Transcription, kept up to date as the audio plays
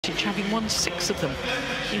match, having won 6 of them,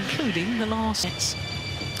 including the last sets.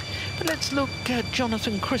 But let's look at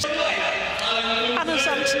Jonatan Christie.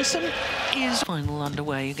 Antonsen is final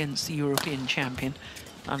underway against the European champion,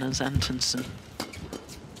 Antonsen.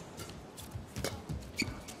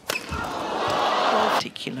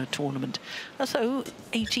 Particular tournament, as though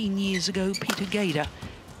 18 years ago Peter Gader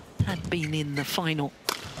had been in the final.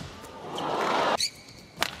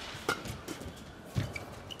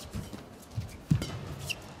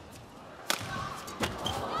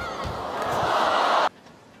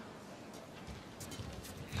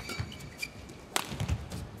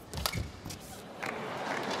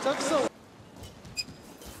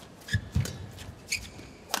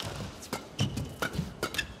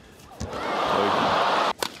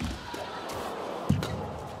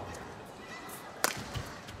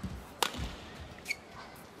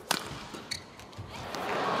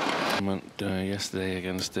 Yesterday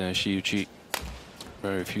against Shiuchi,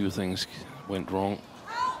 very few things went wrong.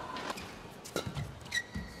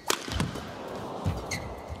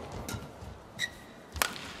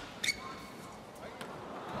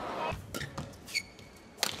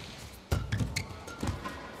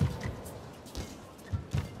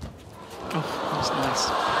 Oh, that's nice.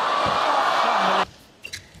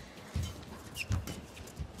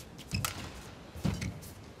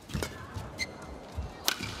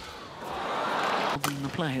 The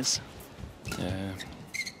players. Yeah.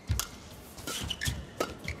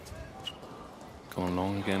 Going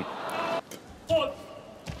long again.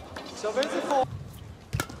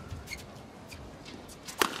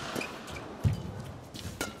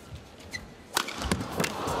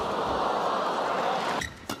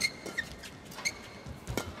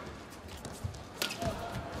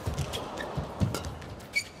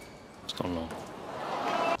 Still long.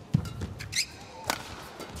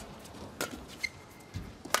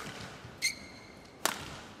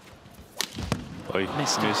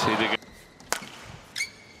 Missed it. Again.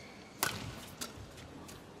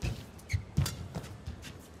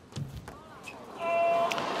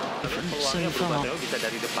 So far. Bisa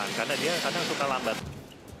dari depan karena dia kadang suka lambat.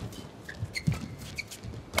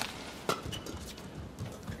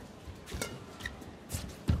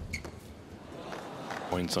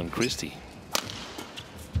 Points on Christie.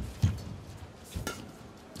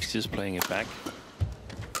 He's just playing it back.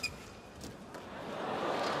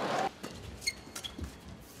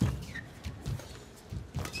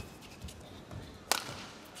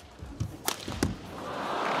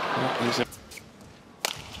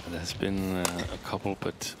 There's been a couple,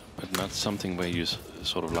 but not something where you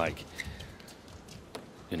sort of like,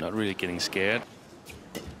 you're not really getting scared.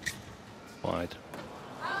 Wide.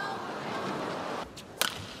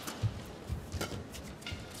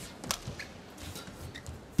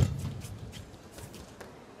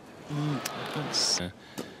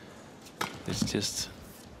 It's just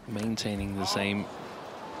maintaining the same.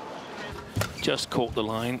 Just caught the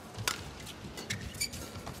line.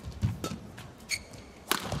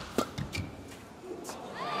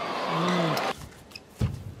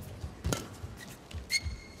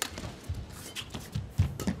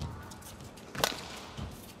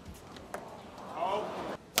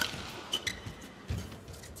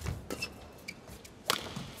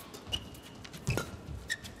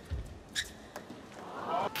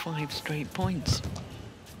 Five straight points.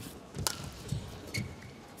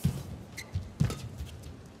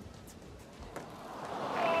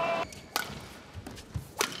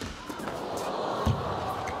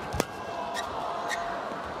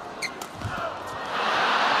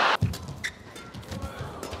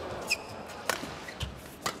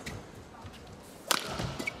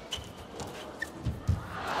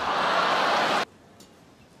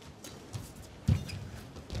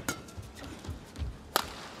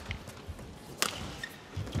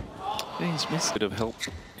 He's bit of help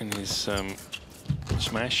in his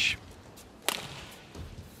smash.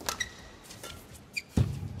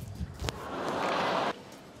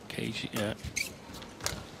 Cage, yeah.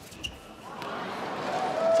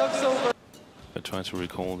 I try to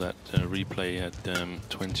recall that replay at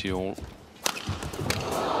 20 all.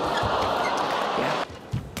 Yeah.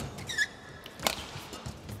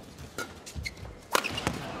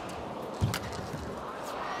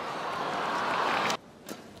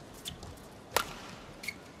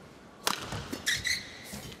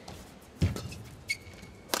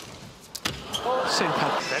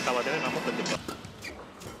 Super.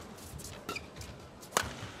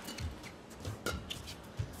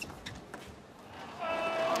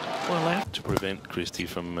 Well, to prevent Christie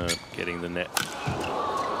from getting the net.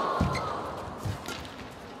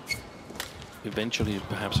 Eventually,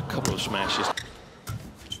 perhaps a couple of smashes.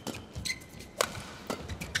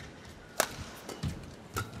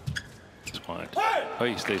 Oh,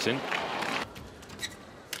 he stays in.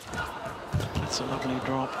 That's a lovely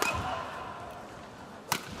drop.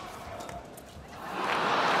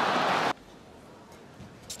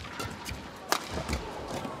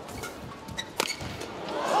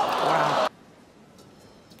 Wow.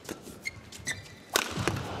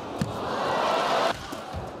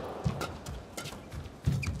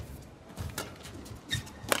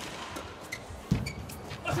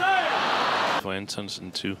 For Antonsen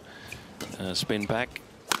to spin back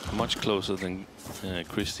much closer than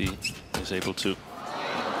Christie is able to.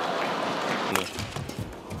 The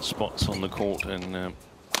spots on the court, and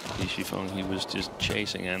Feng, he was just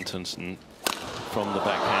chasing Antonsen from the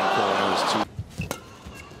backhand corners to.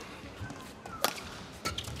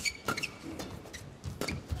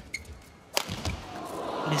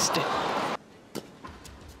 Missed it.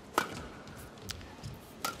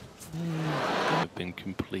 Have been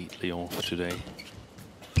completely off today.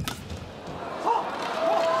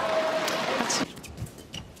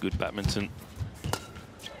 Good badminton.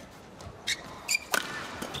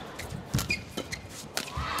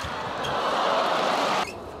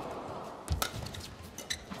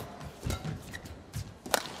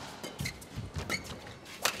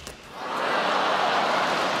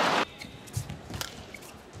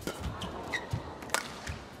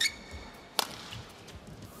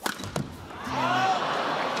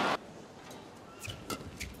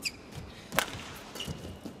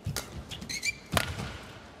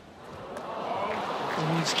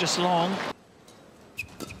 It's just long.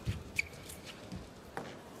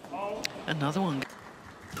 Another one.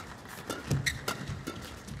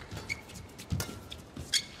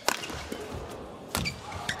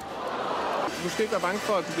 Du skal ikke være bange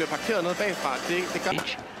for, at du bliver parkeret ned bagfra. Det gør...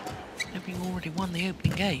 Having already won the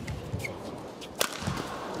opening game.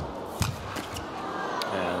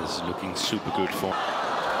 Yeah, this is looking super good for.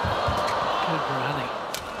 Good rally.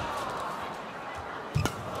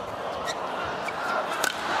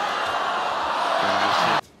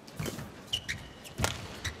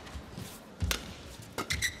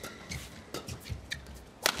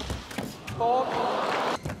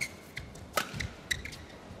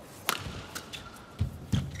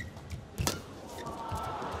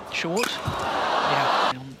 Short,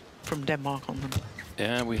 yeah, from Denmark on them.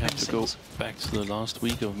 Yeah, we have to go back to the last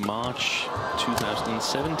week of March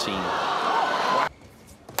 2017.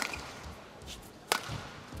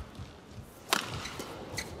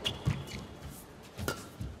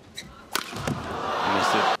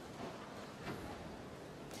 Missed it.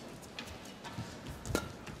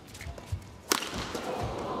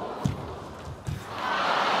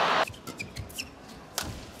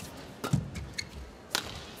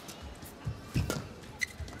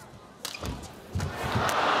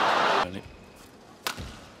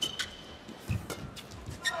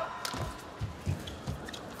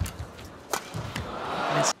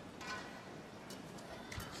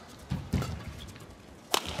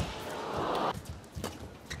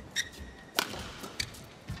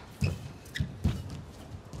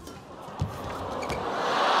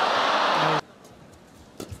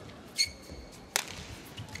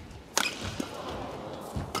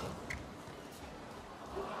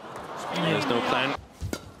 There's no plan.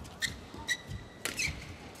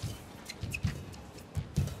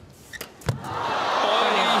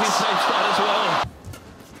 Oh, he saves that as well.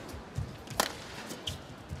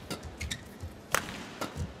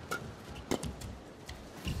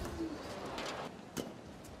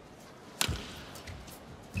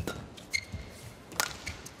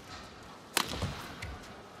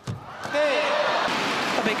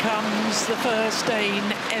 Becomes the first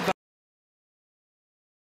Dane ever